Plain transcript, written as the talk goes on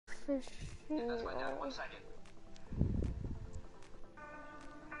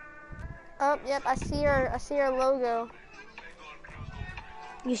Oh, yep, I see her logo.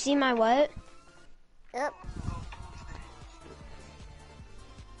 You see my what? Yep.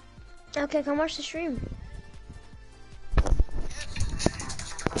 Okay, come watch the stream.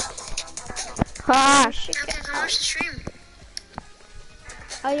 Ah! Okay, come watch the stream.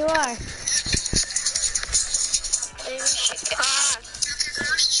 Oh, you are?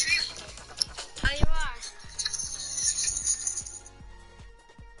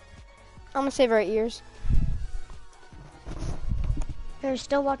 I'm gonna save our ears. Here,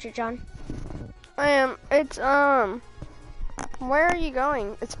 still watch it, John. I am. It's, where are you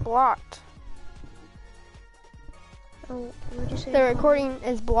going? It's blocked. Oh, what'd you say? The recording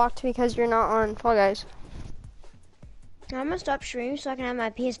is blocked because you're not on Fall Guys. I'm gonna stop streaming so I can have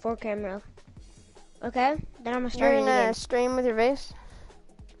my PS4 camera. Okay? Then I'm gonna start You're it again. gonna stream with your face?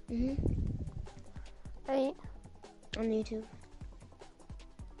 Hey. On YouTube.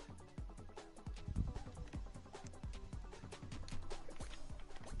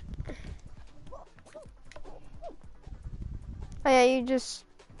 Oh yeah, you just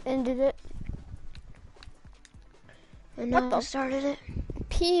ended it. And now I started it.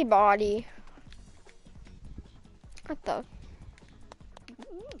 Peabody. What the?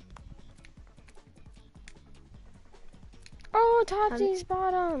 Oh, Topsy's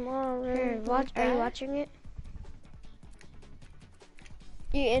bottom. Oh, really? Here, are you watching it?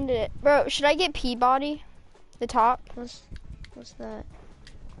 You ended it. Bro, should I get Peabody? The top? What's that?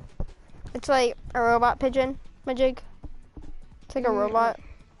 It's like a robot pigeon, Majig. It's like a robot.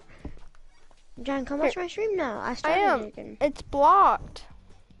 John, come watch my stream now. I I started am. it again. It's blocked.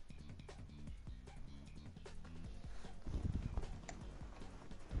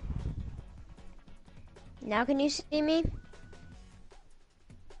 Now can you see me?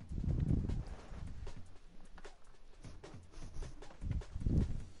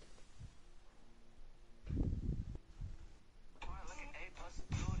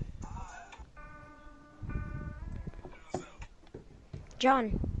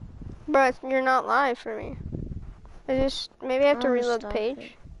 John. But you're not live for me. Maybe I have to reload the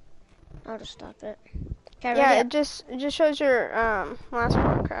page. I'll just stop it. Okay, yeah, it just shows your last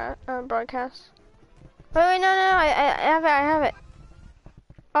broadcast. Wait, no, I have it.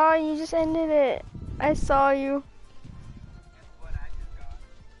 Oh, you just ended it. I saw you.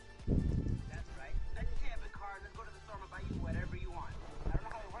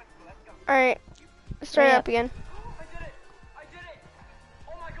 All right, start it up again.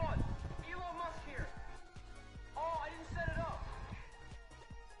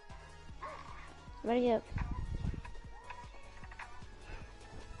 Ready up.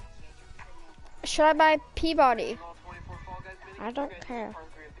 Should I buy Peabody? I don't care.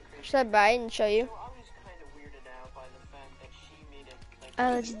 Should I buy it and show you?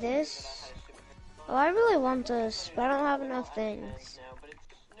 Oh, it's this? Oh, I really want this, but I don't have enough things.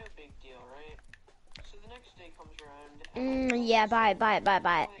 Yeah, buy it.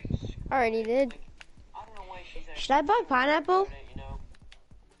 I already did. Should I buy pineapple?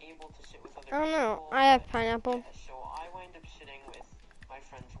 I don't know. I have pineapple. So I wind up sitting with my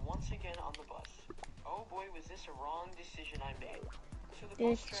friends once again on the bus. Oh boy, was this a wrong decision I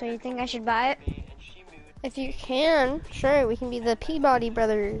made. So you think I should buy it? If you can, sure. We can be the Peabody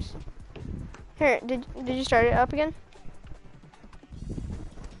brothers. Here, did you start it up again?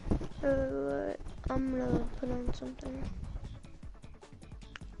 I'm gonna put on something.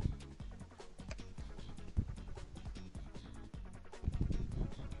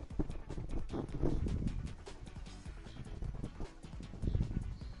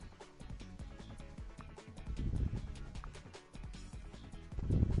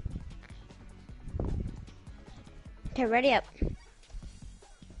 Okay, ready up.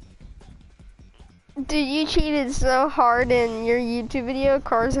 Dude, you cheated so hard in your YouTube video,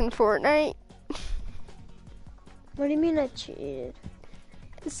 Cars in Fortnite. What do you mean I cheated?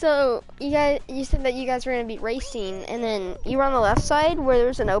 So, you said that you guys were gonna be racing, and then you were on the left side where there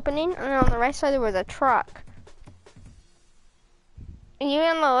was an opening, and on the right side there was a truck. And you were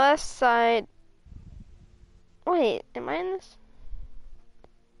on the left side. Wait, am I in this?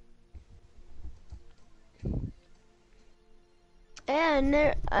 And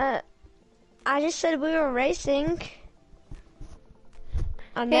there, I just said we were racing.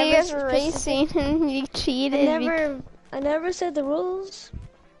 You guys were racing and you cheated. I never said the rules.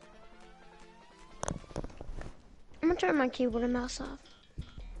 I'm gonna turn my keyboard and mouse off.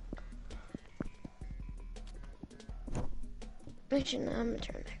 Actually, no, I'm gonna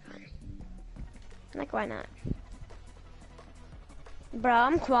turn it back on. Like, why not? Bro,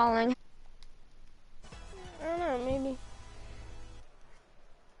 I'm crawling. I don't know, maybe.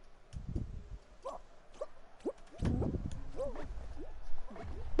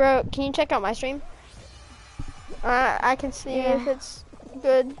 Bro, can you check out my stream? I can see if it's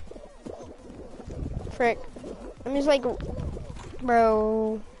good. Frick. I'm just like,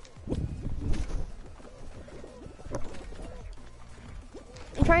 bro.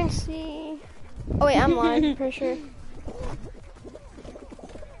 I'm trying to see. Oh wait, I'm live for sure.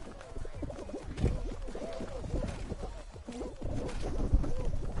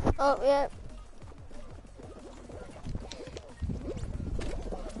 Oh yeah.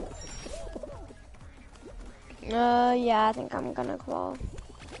 Yeah, I think I'm gonna call.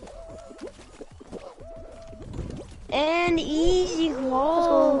 And easy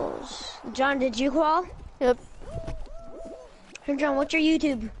calls. John, did you call? Yep. Hey, John, what's your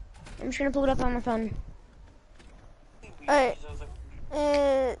YouTube? I'm just gonna pull it up on my phone. Alright.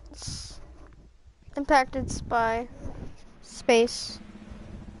 It's impacted by space.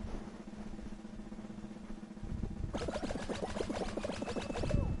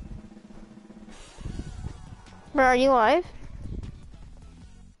 Bro, are you live?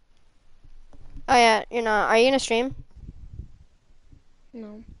 Oh yeah, you're not. Are you gonna stream?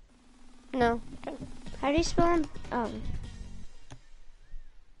 No. No. Okay. How do you spell them? Oh.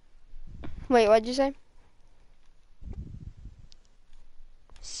 Wait, what'd you say?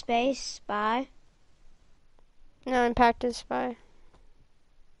 Space, spy. No, impacted spy.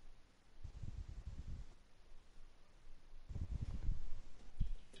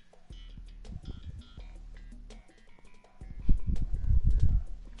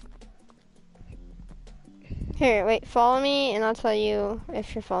 Here, wait, follow me and I'll tell you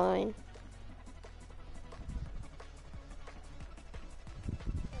if you're following.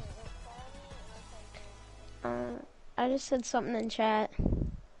 I just said something in chat.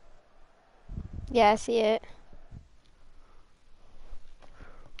 Yeah, I see it.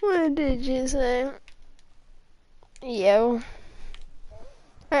 What did you say? Yo.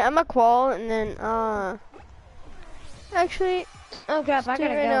 Alright, I'm a qual and then, actually, Oh crap, I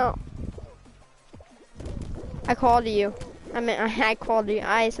gotta go. I called you. I called you.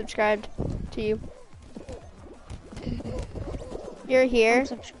 I subscribed to you. You're here.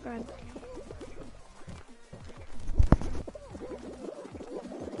 Unsubscribe.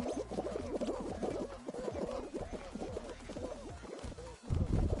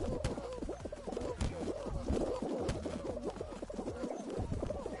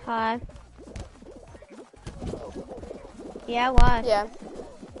 Hi. Yeah, why? Yeah.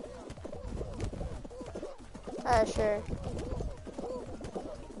 Sure.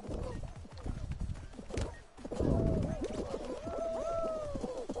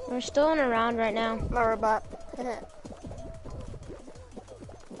 We're still in a round right now. My robot.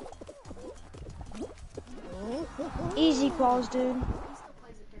 Easy calls, dude.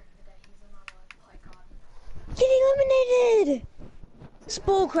 Get eliminated! It's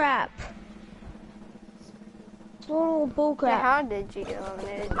bullcrap. It's total bullcrap. Yeah, how did you get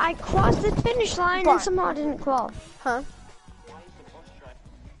eliminated? I crossed the finish line and somehow didn't qualify. Huh?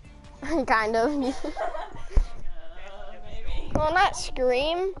 Kind of. Well, not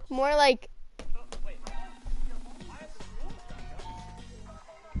scream. More like.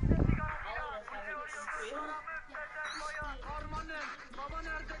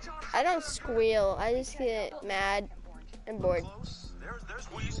 I don't squeal. I just get mad and bored. There's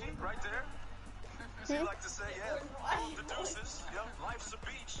Weezy right there. So you like to say, yeah, the deuces, you know, life's a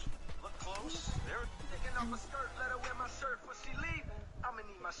beach. Look close. They're taking off my skirt, let her wear my shirt. When she leave, I'ma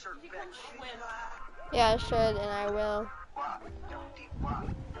need my shirt back. Yeah, I should, and I will.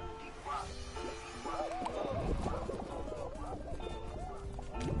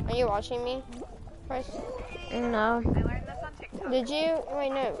 Are you watching me, Bryce? No. Did you? Wait,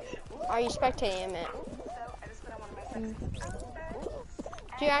 no. Are you spectating it?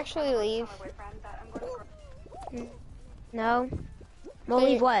 Did you actually leave? No. We'll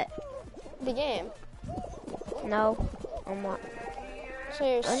leave what? The game. No. I'm not. So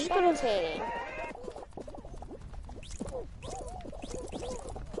you're I'm just gonna- spectating.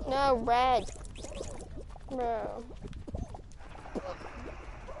 No, red. Bro.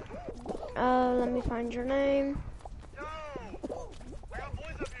 Let me find your name.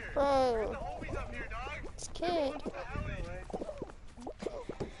 Bro. This kid.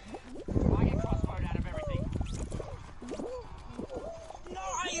 I get crossbow out of everything. No,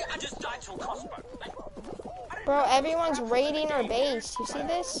 I just died to a crossbow. Bro, everyone's raiding our base. You see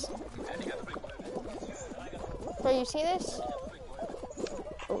this? Bro, you see this?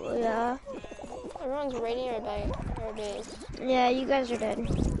 Oh, yeah. Everyone's raiding our base. Yeah, you guys are dead.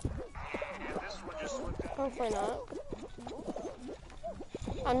 Hopefully not.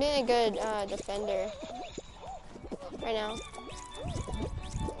 I'm being a good defender right now.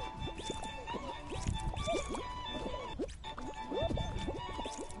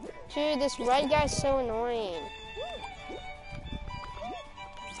 Dude, this red guy's so annoying.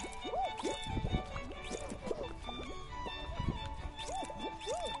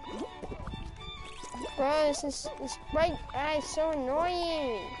 Bro, this red guy is so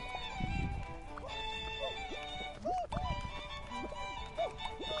annoying.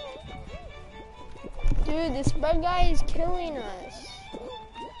 Dude, this red guy is killing us.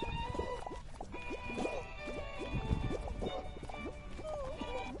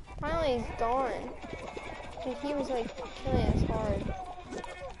 Finally, he's gone. Dude, he was like killing us hard.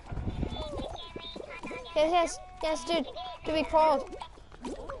 Yes, dude. Dude, we called.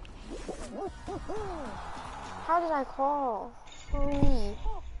 How did I call? Holy.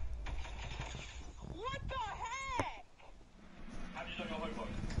 What the heck? Have you done your homework?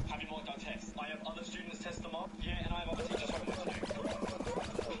 Have you marked our tests? I have other students test them up. Yeah, and I have other teachers' homework to do.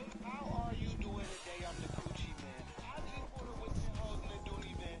 How are you doing today? I'm the Gucci man. I just ordered with some hoes in the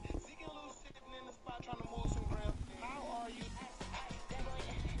duty van. Zeke and Lou sitting in the spot trying to move some ground. How are you?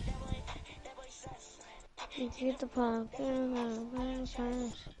 Get the pump.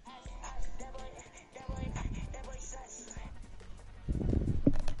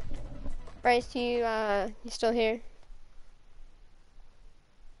 Bryce, you still here?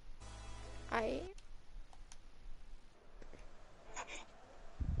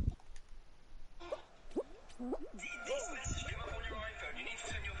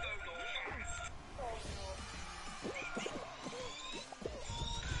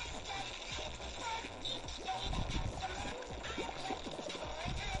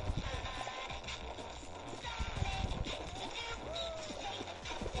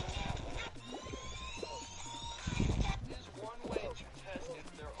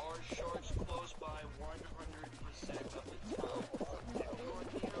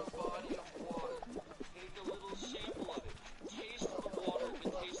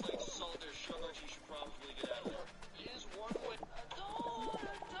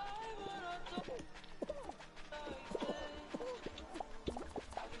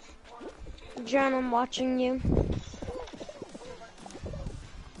 John, I'm watching you.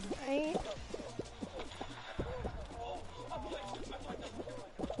 I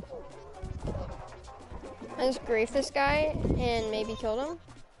just griefed this guy and maybe killed him.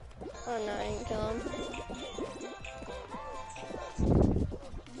 Oh no, I didn't kill him.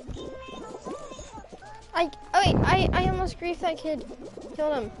 I almost griefed that kid.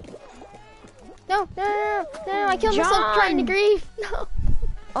 Killed him. No, I killed myself trying to grief. No.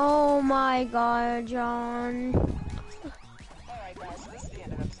 Oh my god, John. Alright guys, so this is the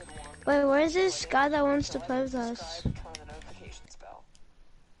end of episode 1. Wait, where's this guy that wants to play with us? Turn on the notifications bell.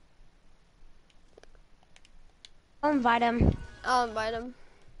 I'll invite him. I'll invite him.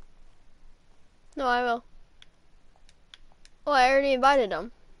 No, I will. Oh, I already invited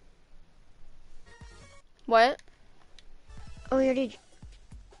him. What? Oh, you already...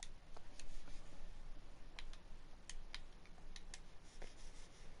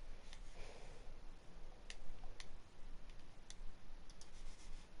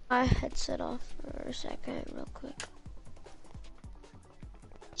 My headset off for a second, real quick.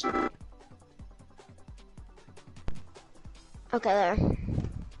 Okay, there.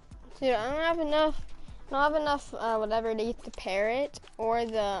 Dude, I don't have enough, whatever to get the parrot or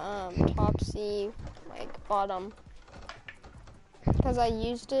the, Topsy, like, bottom. Because I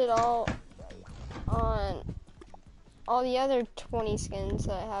used it all on all the other 20 skins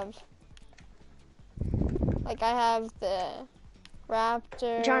that I have. Like, I have the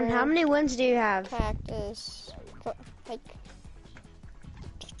raptor. John, how many wins do you have? Cactus. Like,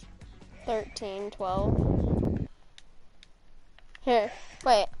 13, 12. Here,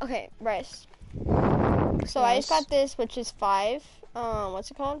 wait, okay, Bryce. So I just got this, which is 5,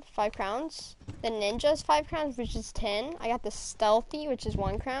 what's it called? 5 crowns. The ninja's 5 crowns, which is 10. I got the stealthy, which is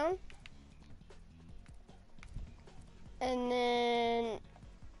 1 crown. And then,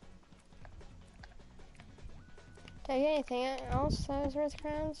 did I get anything else that was worth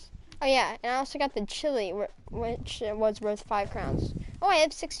crowns? Oh yeah, and I also got the chili, which was worth 5 crowns. Oh, I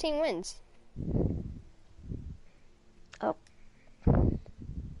have 16 wins. Oh.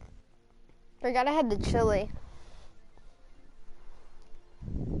 Forgot I had the chili.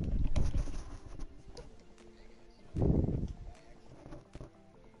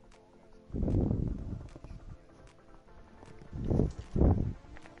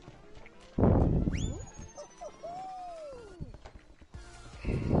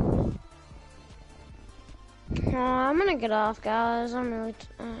 I'm gonna get off, guys. I'm really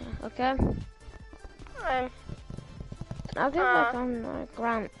okay. I'll get back on like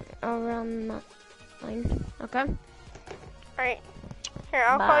around 9. Okay. Alright. Here,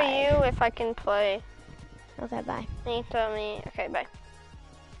 I'll call you if I can play. Okay, bye. You tell me. Okay, bye.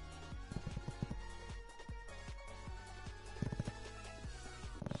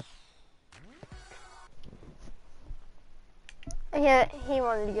 Yeah, he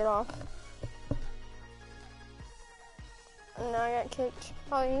wanted to get off. And now I got kicked.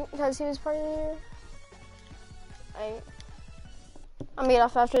 Probably because he was part of the year. I'm gonna get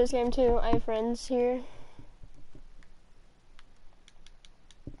off after this game too. I have friends here.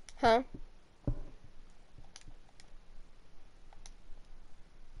 Huh?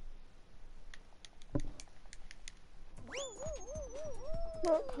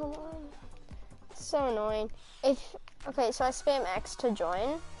 Oh, come on. It's so annoying. Okay, so I spam X to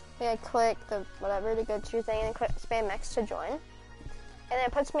join. I click the whatever to go to your thing and then click spam X to join. And then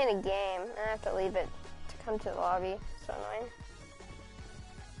it puts me in a game and I have to leave it to come to the lobby. So annoying.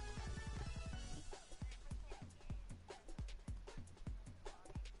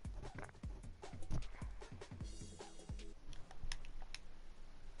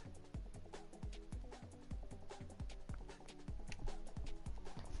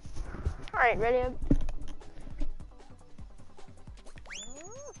 Alright, ready up?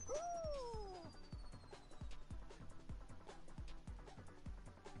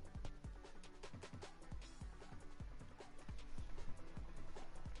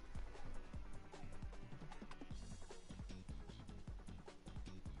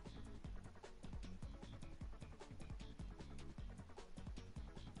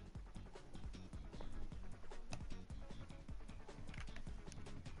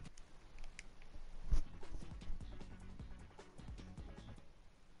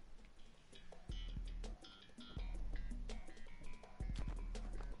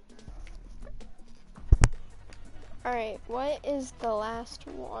 Alright, what is the last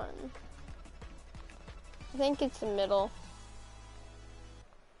one? I think it's the middle.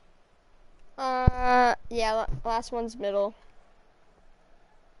 Yeah, last one's middle.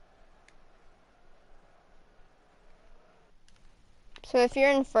 So if you're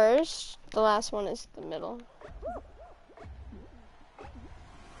in first, the last one is the middle.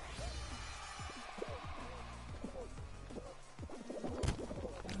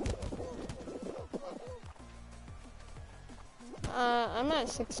 I'm at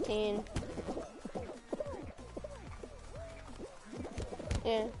 16.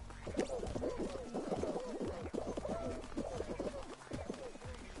 Yeah.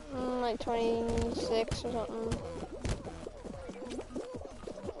 Like 26 or something.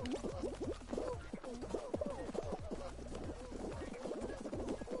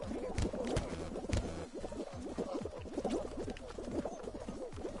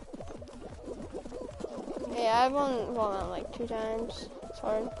 Yeah, I've won like 2 times. It's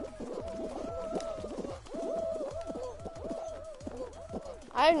hard.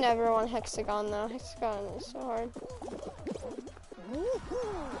 I've never won Hexagon though. Hexagon is so hard.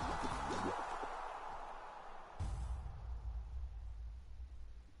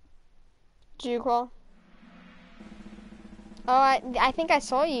 Did you call? Oh, I think I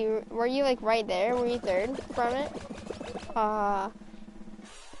saw you. Were you like right there? Were you third from it? I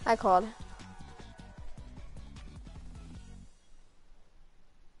called.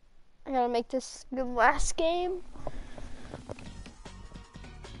 I gotta make this the last game.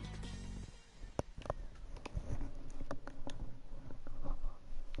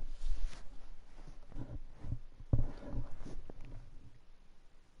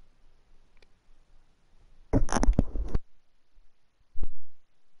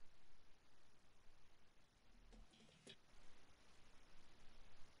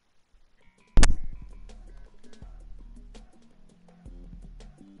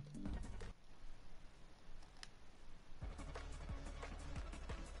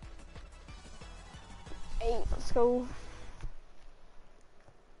 Let's go.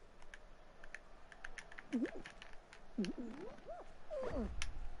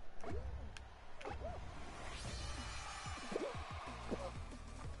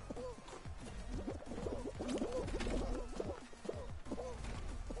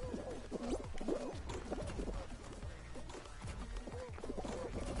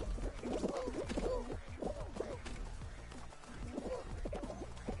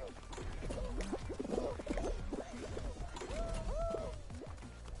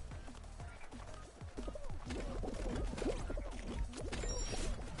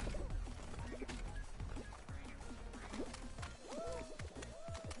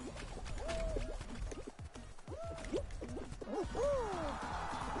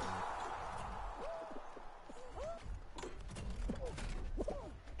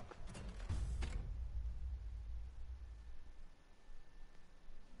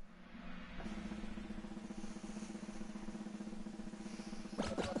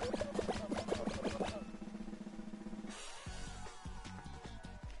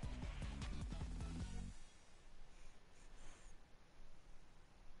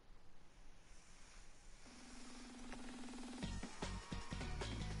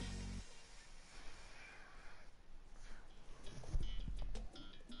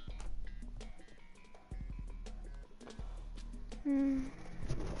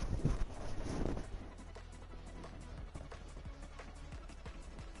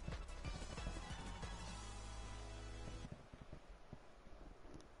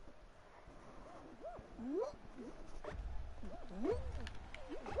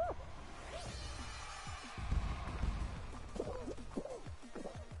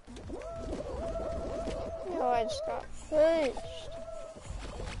 I just got finished.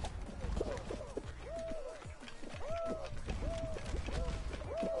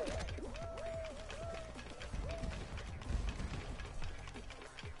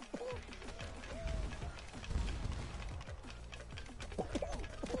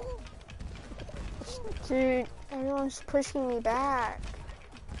 Dude, everyone's pushing me back.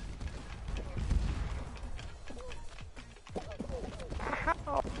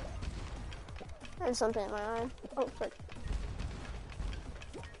 Ow. There's something in my eye. Oh, frick.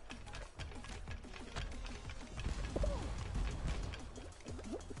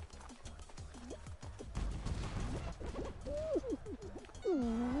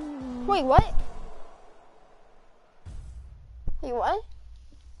 Wait, what?